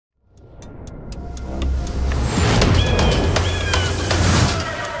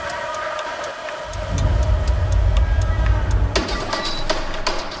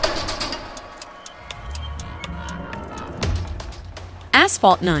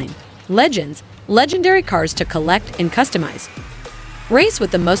Asphalt 9. Legends, legendary cars to collect and customize. Race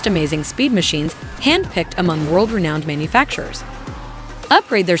with the most amazing speed machines hand-picked among world-renowned manufacturers.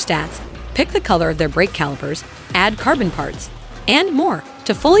 Upgrade their stats, pick the color of their brake calipers, add carbon parts, and more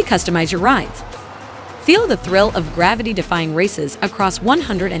to fully customize your rides. Feel the thrill of gravity-defying races across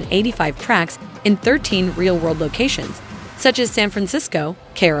 185 tracks in 13 real-world locations, such as San Francisco,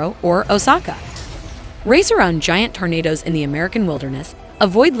 Cairo, or Osaka. Race around giant tornadoes in the American wilderness,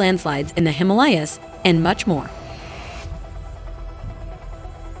 avoid landslides in the Himalayas, and much more.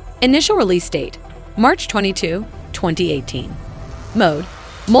 Initial release date: March 22, 2018. Mode: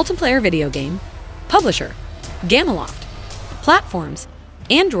 multiplayer video game. Publisher: Gameloft. Platforms: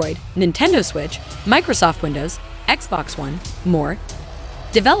 Android, Nintendo Switch, Microsoft Windows, Xbox One, more.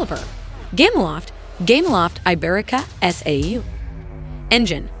 Developer: Gameloft, Gameloft Iberica SAU.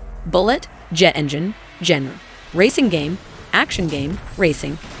 Engine: Bullet, Jet Engine. Genre: racing game, action game,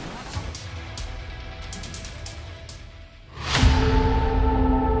 racing.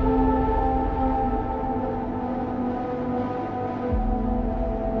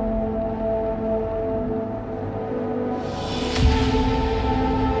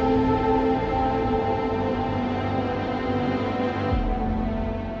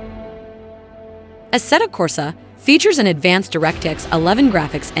 Assetto Corsa features an advanced DirectX 11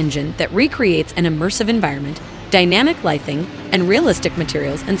 graphics engine that recreates an immersive environment, dynamic lighting, and realistic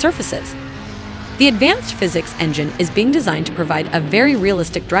materials and surfaces. The advanced physics engine is being designed to provide a very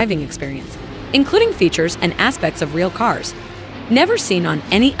realistic driving experience, including features and aspects of real cars, never seen on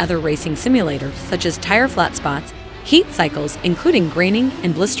any other racing simulator, such as tire flat spots, heat cycles including graining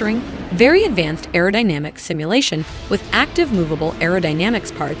and blistering, very advanced aerodynamic simulation with active movable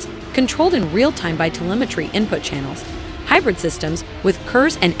aerodynamics parts controlled in real time by telemetry input channels, hybrid systems with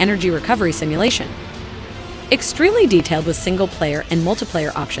KERS and energy recovery simulation. Extremely detailed with single-player and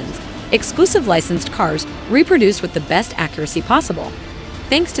multiplayer options, exclusive licensed cars reproduced with the best accuracy possible,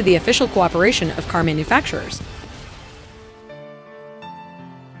 thanks to the official cooperation of car manufacturers.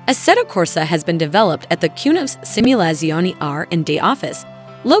 Assetto Corsa has been developed at the Cuneus Simulazioni R&D office,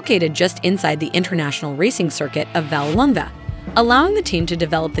 located just inside the international racing circuit of Vallelunga, allowing the team to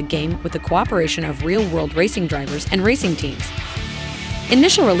develop the game with the cooperation of real-world racing drivers and racing teams.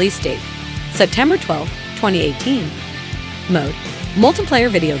 Initial release date: September 12, 2018. Mode: multiplayer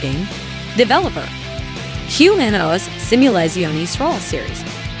video game. Developer: Cuneus Simulazioni Stroll series.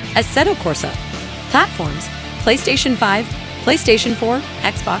 Assetto Corsa. Platforms: PlayStation 5, PlayStation 4,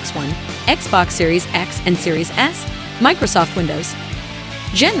 Xbox One, Xbox Series X and Series S, Microsoft Windows.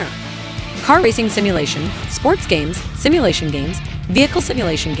 Genre: car racing simulation, sports games, simulation games, vehicle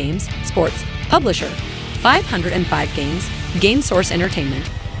simulation games, sports. Publisher: 505 Games, Game Source Entertainment.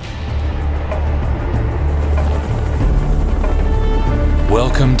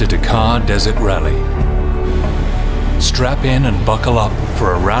 Welcome to Dakar Desert Rally. Strap in and buckle up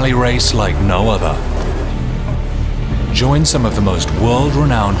for a rally race like no other. Join some of the most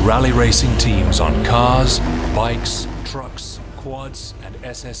world-renowned rally racing teams on cars, bikes, trucks, quads, and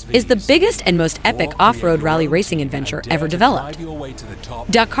SSVs. Is the biggest and most epic off-road rally racing adventure ever developed.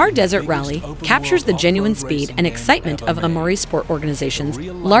 Dakar Desert Rally captures the genuine speed and excitement of Amaury Sport Organization's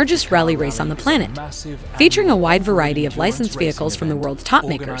largest rally race on the planet, featuring a wide variety of licensed vehicles from the world's top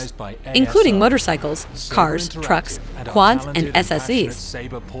makers, including motorcycles, cars, trucks, quads, and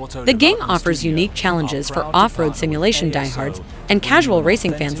SSVs. The game offers unique challenges for off-road simulation diehards and casual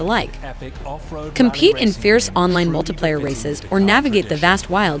racing fans alike. Compete in fierce online multiplayer races or navigate the vast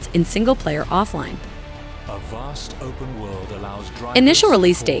wilds in single-player offline. Initial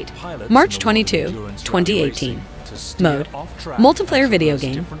release date: March 22, 2018. Mode: multiplayer video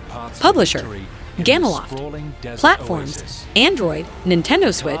game. Publisher: Gameloft. Platforms: Android,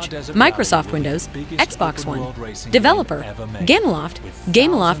 Nintendo Switch, Microsoft Windows, Xbox One. Developer: Gameloft,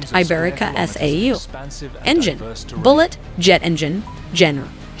 Gameloft Iberica SAU. Engine: Bullet, Jet Engine. Genre: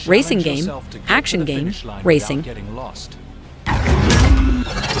 racing game, action game, racing.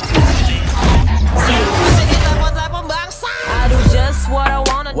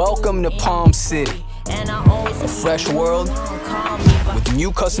 Welcome to Palm City, a fresh world with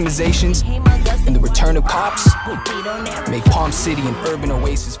new customizations and the return of cops. Make Palm City an urban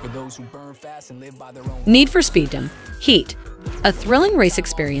oasis for those who burn fast and live by their own. Need for Speeddom: Heat. A thrilling race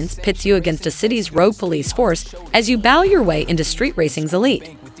experience pits you against a city's rogue police force as you battle your way into street racing's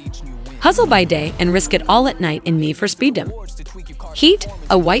elite. Hustle by day and risk it all at night in Need for Speeddom. Heat,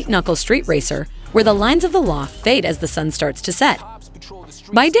 a white-knuckle street racer where the lines of the law fade as the sun starts to set.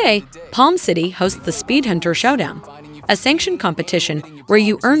 By day, Palm City hosts the Speed Hunter Showdown, a sanctioned competition where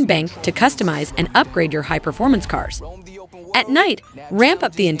you earn bank to customize and upgrade your high-performance cars. At night, ramp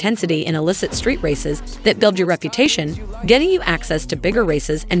up the intensity in illicit street races that build your reputation, getting you access to bigger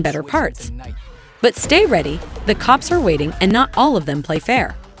races and better parts. But stay ready, the cops are waiting and not all of them play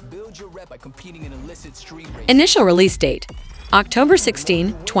fair. Initial release date: October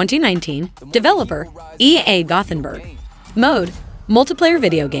 16, 2019. Developer: EA Gothenburg. Mode: multiplayer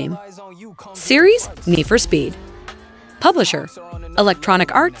video game. Series: Need for Speed. Publisher: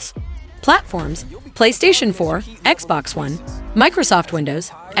 Electronic Arts. Platforms: PlayStation 4, Xbox One, Microsoft Windows,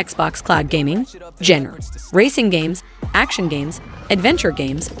 Xbox Cloud Gaming. Genre: racing games, action games, adventure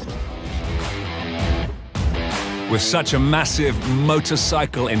games. With such a massive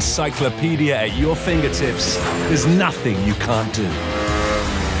motorcycle encyclopedia at your fingertips, there's nothing you can't do.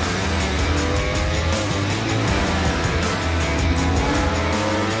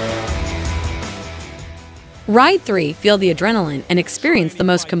 Ride 3. Feel the adrenaline and experience the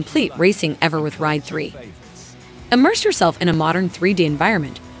most complete racing ever with Ride 3. Immerse yourself in a modern 3D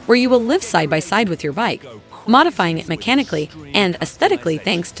environment where you will live side by side with your bike, modifying it mechanically and aesthetically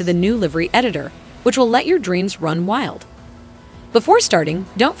thanks to the new livery editor, which will let your dreams run wild. Before starting,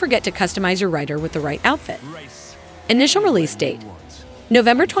 don't forget to customize your rider with the right outfit. Initial release date: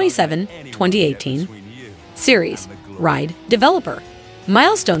 November 27, 2018. Series: Ride. Developer: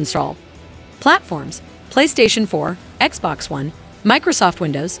 Milestone Stall. Platforms: PlayStation 4, Xbox One, Microsoft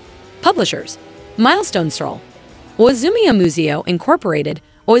Windows. Publishers: Milestone Stall. Oizumi Museo Incorporated.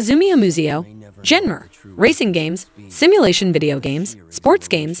 Oizumi Museo. Genre: racing games, simulation video games, sports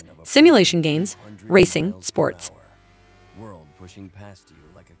games, simulation games, racing, sports. World pushing past you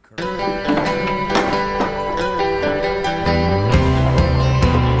like a curve.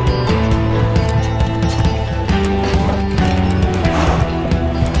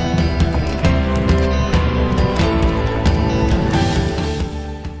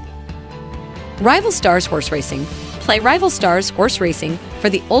 Rival Stars Horse Racing. Play Rival Stars Horse Racing for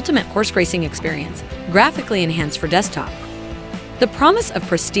the ultimate horse racing experience, graphically enhanced for desktop. The promise of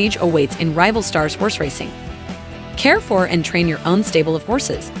prestige awaits in Rival Stars Horse Racing. Care for and train your own stable of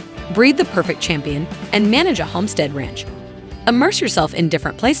horses, breed the perfect champion, and manage a homestead ranch. Immerse yourself in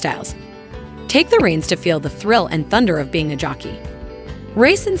different playstyles. Take the reins to feel the thrill and thunder of being a jockey.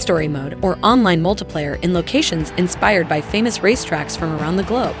 Race in story mode or online multiplayer in locations inspired by famous racetracks from around the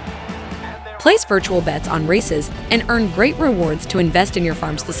globe. Place virtual bets on races and earn great rewards to invest in your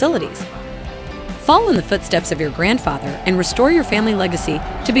farm's facilities. Follow in the footsteps of your grandfather and restore your family legacy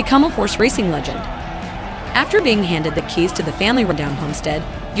to become a horse racing legend. After being handed the keys to the family rundown homestead,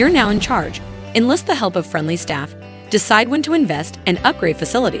 you're now in charge. Enlist the help of friendly staff, decide when to invest, and upgrade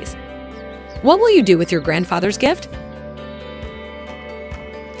facilities. What will you do with your grandfather's gift?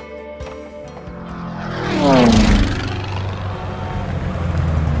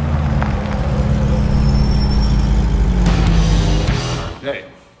 Hey,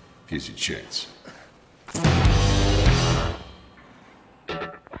 here's your chance.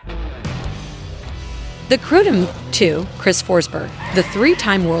 The crew to Chris Forsberg, the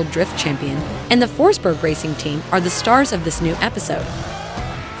three-time World Drift Champion, and the Forsberg Racing Team are the stars of this new episode.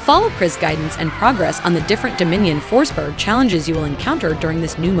 Follow Chris' guidance and progress on the different Dominion Forsberg challenges you will encounter during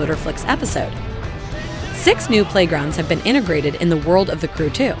this new Motorflix episode. 6 new playgrounds have been integrated in the world of the Crew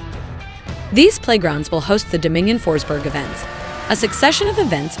 2. These playgrounds will host the Dominion Forsberg events, a succession of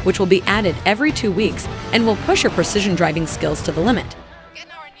events which will be added every 2 weeks and will push your precision driving skills to the limit.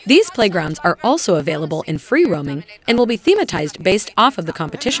 These playgrounds are also available in free roaming and will be thematized based off of the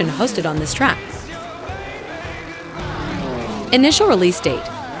competition hosted on this track. Initial release date: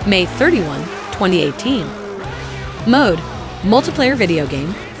 May 31, 2018. Mode: multiplayer video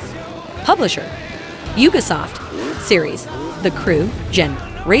game. Publisher: Ubisoft. Series: The Crew.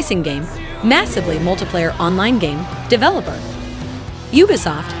 Genre: racing game, massively multiplayer online game. Developer: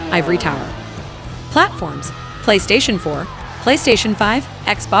 Ubisoft Ivory Tower. Platforms: PlayStation 4, PlayStation 5,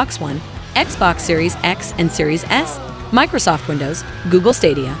 Xbox One, Xbox Series X and Series S, Microsoft Windows, Google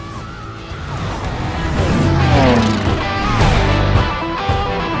Stadia.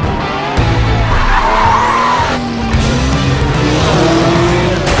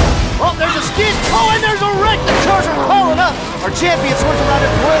 Oh, there's a skid! Oh, and there's a wreck! The cars are calling up! Our champion swerves around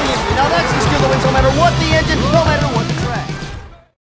it brilliantly. Now that's the skill that wins no matter what the engine, no matter